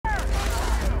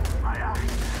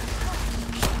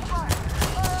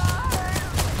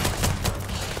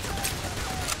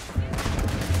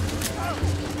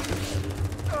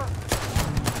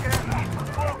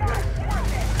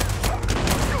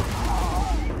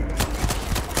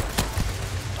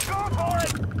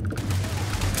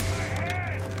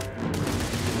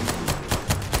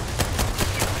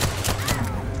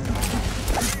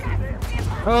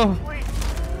Oh!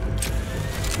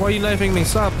 Why are you knifing me?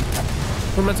 Stop!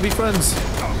 We're meant to be friends.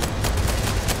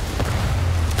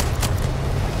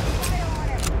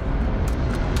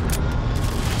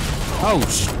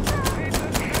 Ouch!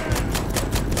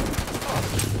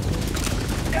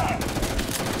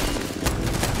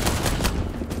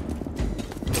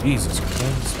 Jesus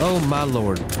Christ. Oh my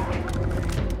lord.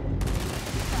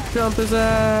 Jump his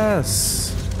ass!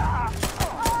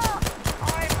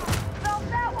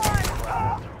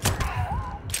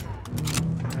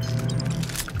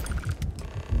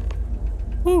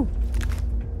 Woo!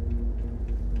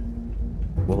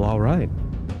 Well, alright.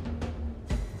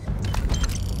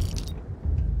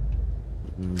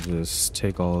 Just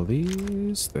take all of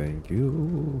these. Thank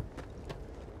you.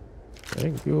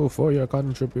 Thank you for your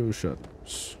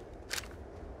contributions.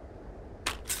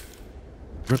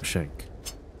 Ripshank.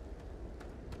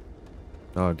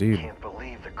 Oh, dude. Can't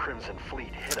believe the Crimson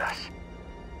Fleet hit us.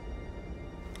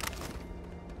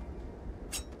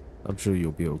 I'm sure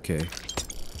you'll be okay.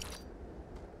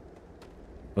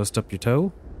 Bust up your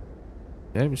toe?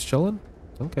 Yeah, I'm just chilling?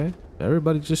 Okay.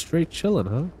 Everybody just straight chilling,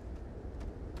 huh?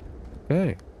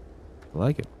 Okay. I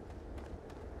like it.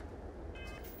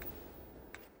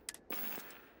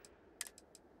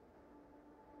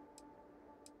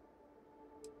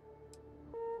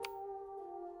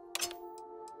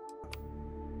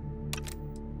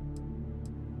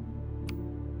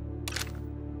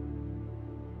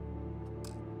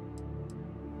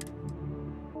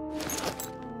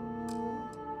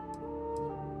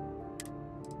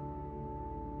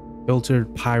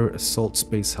 Filtered pirate assault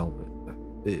space helmet.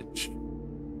 Bitch.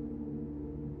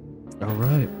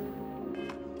 Alright.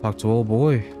 Talk to old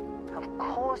boy. Of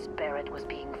course Barret was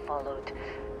being followed.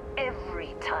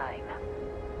 Every time.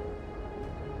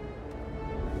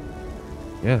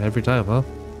 Yeah, every time, huh?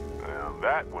 Well,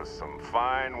 that was some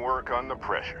fine work under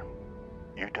pressure.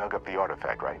 You dug up the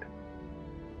artifact, right?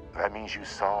 That means you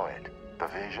saw it. The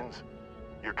visions.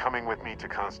 You're coming with me to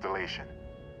Constellation.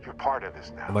 You're part of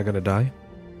this now. Am I gonna die?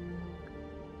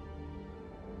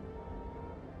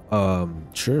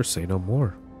 Sure, say no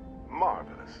more.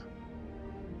 Marvelous.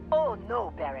 Oh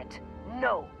no, Barret.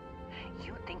 No.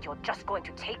 You think you're just going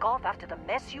to take off after the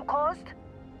mess you caused?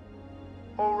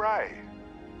 All right.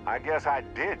 I guess I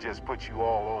did just put you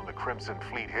all on the Crimson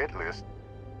Fleet hit list.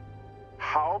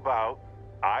 How about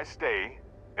I stay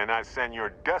and I send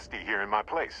your Dusty here in my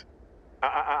place?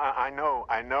 I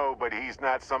know, but he's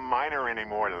not some miner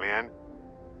anymore, Lynn.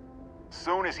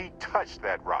 Soon as he touched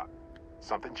that rock,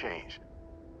 something changed.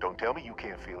 Don't tell me you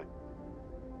can't feel it.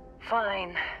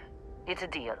 Fine. It's a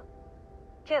deal.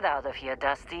 Get out of here,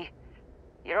 Dusty.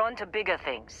 You're on to bigger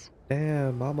things.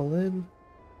 Damn, Mama Lynn.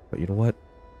 But you know what?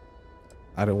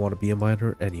 I don't want to be a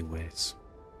miner anyways.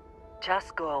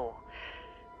 Just go.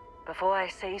 Before I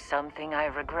say something I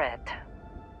regret.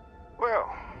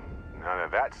 Well, now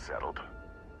that that's settled.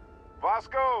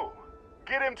 Vasco,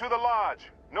 get him to the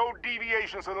lodge. No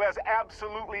deviations unless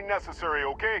absolutely necessary,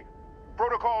 okay?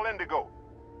 Protocol Indigo.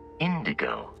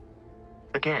 Indigo.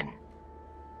 Again.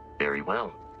 Very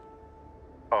well.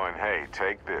 Oh, and hey,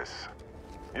 take this.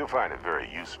 You'll find it very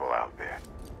useful out there.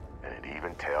 And it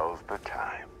even tells the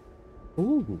time.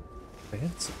 Ooh,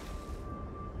 fancy.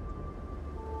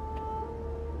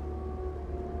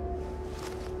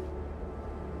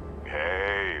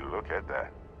 Hey, look at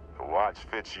that. The watch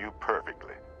fits you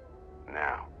perfectly.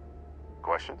 Now,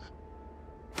 questions?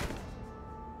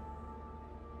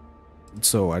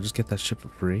 So I just get that ship for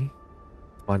free?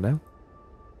 Why now?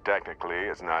 Technically,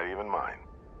 it's not even mine.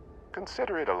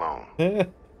 Consider it a loan.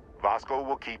 Vasco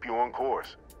will keep you on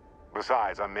course.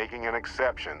 Besides, I'm making an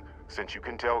exception since you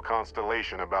can tell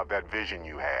Constellation about that vision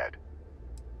you had.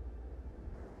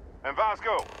 And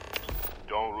Vasco,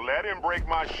 don't let him break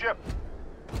my ship.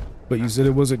 But you said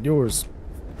it wasn't yours.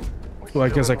 So I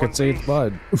guess I could say it's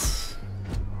mine.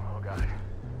 Oh, God.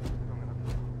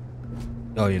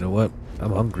 Oh, you know what?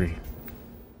 I'm hungry.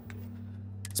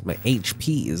 So my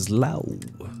HP is low.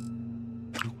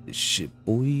 Eat this shit,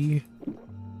 boy.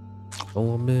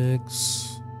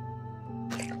 Olymix.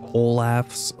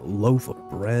 Olaf's loaf of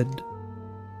bread.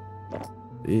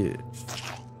 Bitch.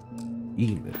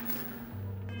 Eat it.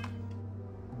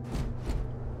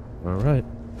 Alright.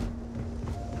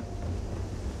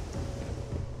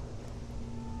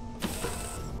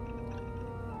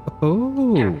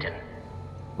 Oh, Captain,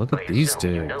 look at these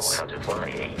you know digs. how to fly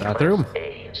a Bathroom. Class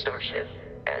A starship.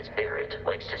 As Barret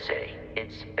likes to say,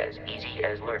 it's as easy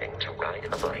as learning to ride a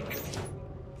bike.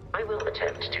 I will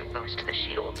attempt to boost the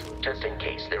shield, just in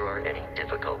case there are any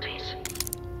difficulties.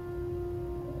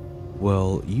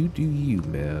 Well, you do you,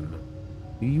 man.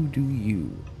 You do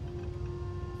you.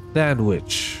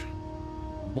 Sandwich.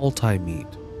 Multi-meat.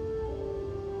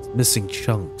 It's missing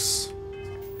chunks.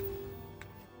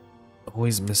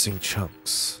 Always missing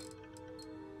chunks.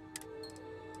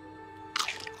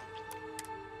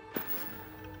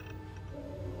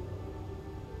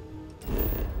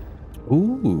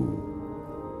 Ooh.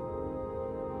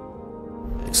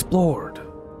 Explored.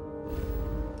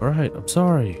 Alright, I'm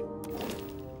sorry.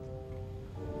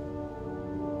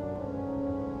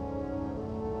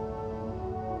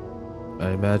 I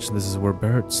imagine this is where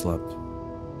Barret slept.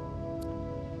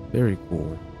 Very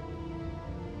cool.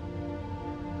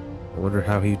 I wonder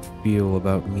how he'd feel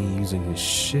about me using his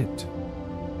shit.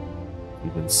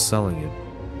 Even selling it.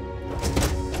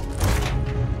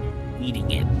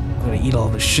 Eating it. I'm gonna eat all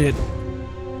the shit.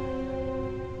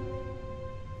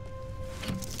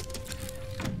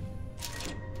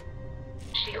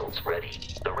 Shield's ready.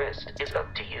 The rest is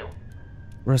up to you.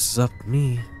 Rest is up to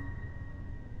me.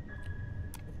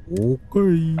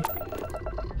 Okay.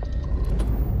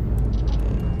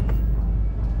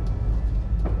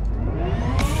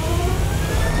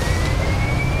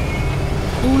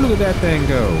 Ooh, look at that thing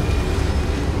go.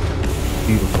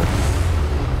 Beautiful.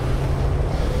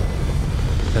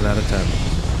 10 out of 10.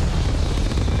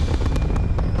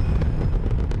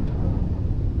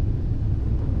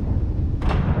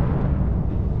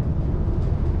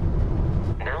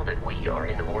 Now that we are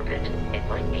in orbit, it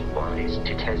might be wise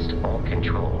to test all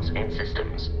controls and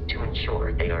systems to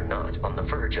ensure they are not on the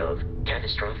verge of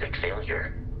catastrophic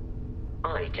failure.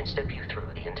 I can step you through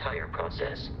the entire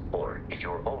process, or if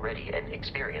you're already an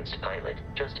experienced pilot,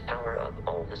 just power up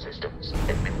all the systems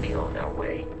and we'll be on our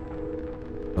way.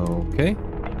 Okay.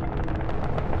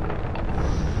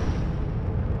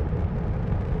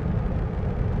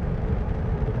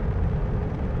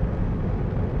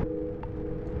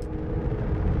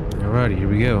 Alrighty, here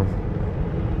we go.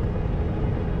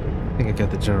 I think I got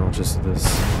the general gist of this.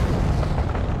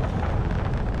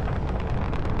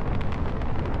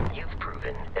 You've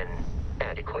proven an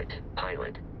adequate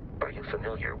pilot. Are you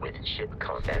familiar with ship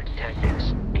combat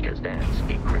tactics? Because that's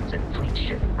a Crimson Fleet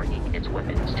ship bringing its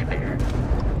weapons to bear.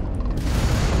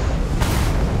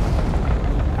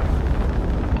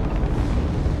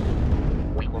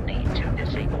 We will need to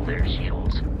disable their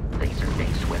shields.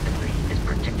 Laser-based weaponry is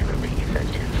particularly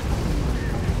effective.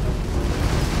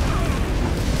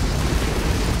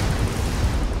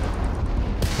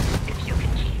 If you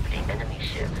can keep the enemy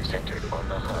ship centered on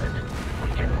the HUD,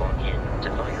 we can lock in to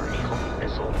fire a homing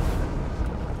missile.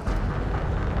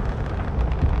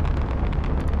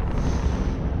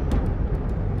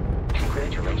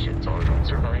 Congratulations on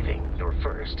surviving your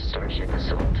first Starship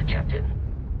assault, Captain.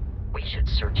 We should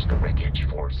search the wreckage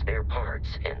for spare parts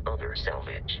and other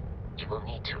salvage. You will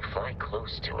need to fly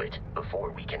close to it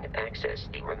before we can access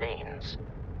the remains.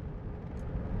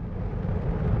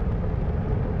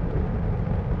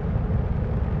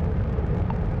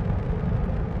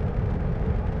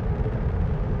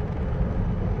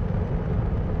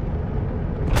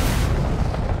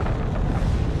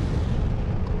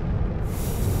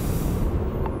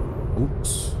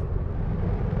 Oops.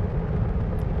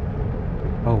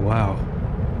 Oh wow.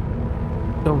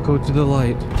 Don't go to the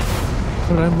light.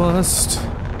 But I must.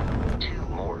 2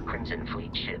 more Crimson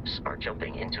Fleet ships are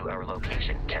jumping into our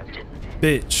location, Captain.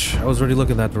 Bitch. I was already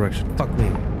looking that direction. Fuck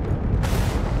me.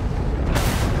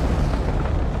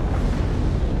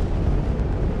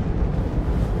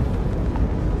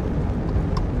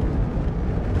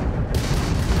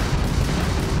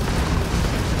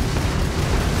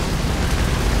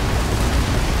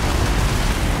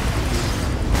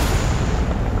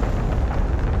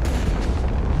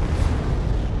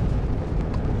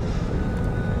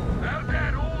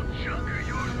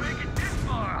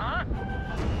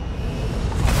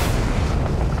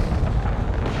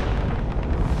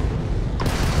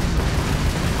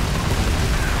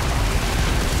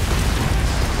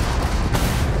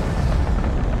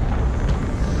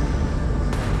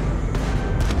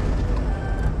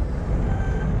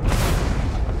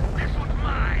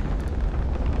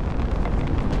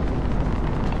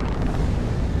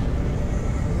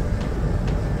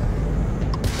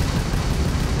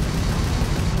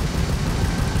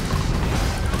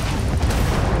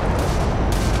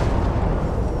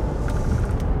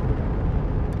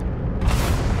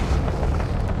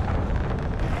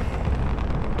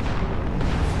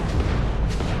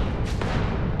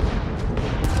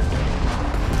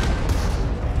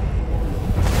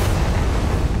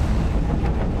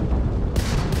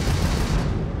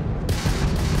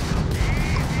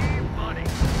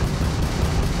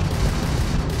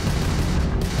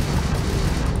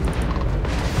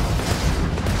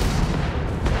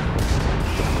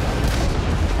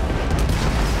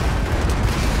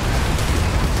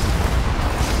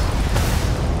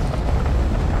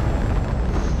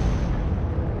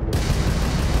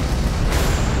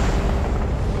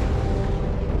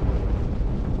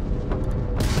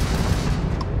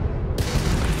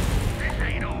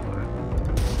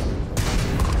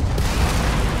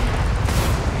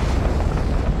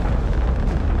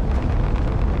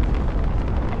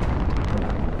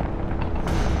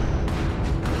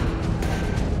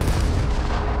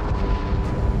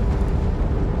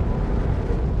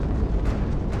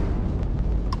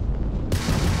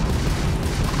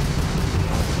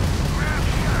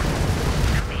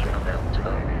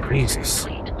 Jesus.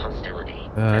 Fleet hostility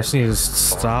I just need to has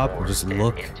stop far and just more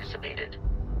look. than anticipated.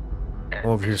 At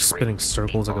Over here this spinning rate,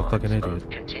 circles the like a fucking odds idiot. of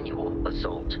continual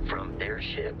assault from their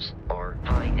ships are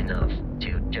high enough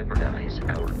to jeopardize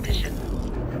our mission.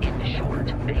 In short,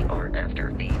 they are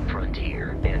after the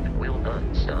frontier and will not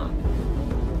stop.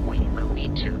 We will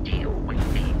need to deal with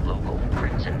the local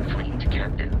Crimson Fleet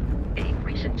captain. A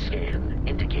recent scan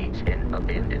indicates an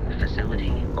abandoned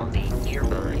facility on the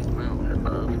nearby moon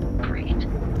of Crete,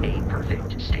 a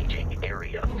perfect staging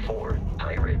area for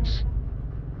pirates.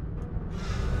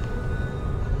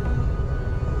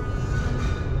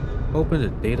 Open the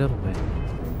data menu.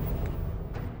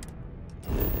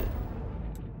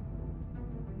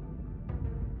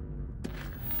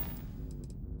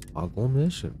 Toggle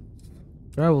missions.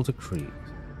 Travel to Crete.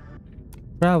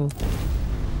 Travel.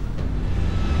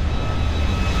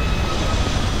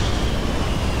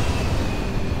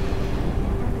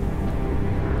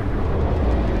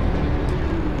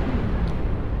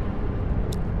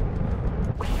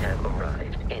 We have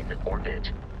arrived in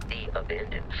orbit. The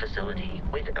abandoned facility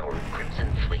with our Crimson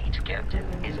Fleet captain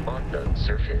is on the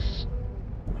surface.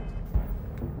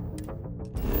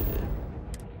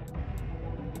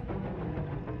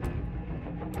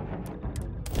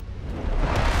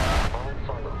 I'll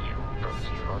follow you from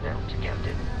here on out,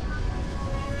 Captain.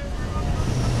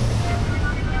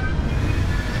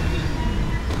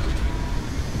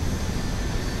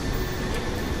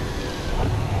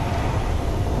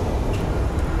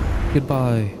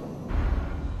 Goodbye.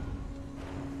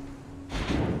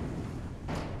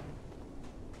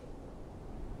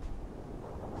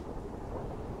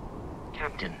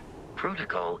 Captain,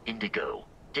 Protocol Indigo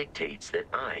dictates that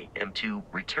I am to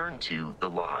return to the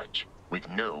Lodge with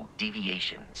no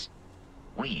deviations.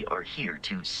 We are here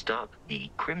to stop the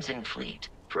Crimson Fleet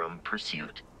from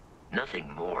pursuit.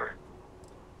 Nothing more.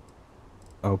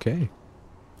 Okay.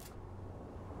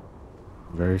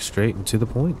 Very straight and to the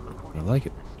point. I like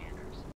it.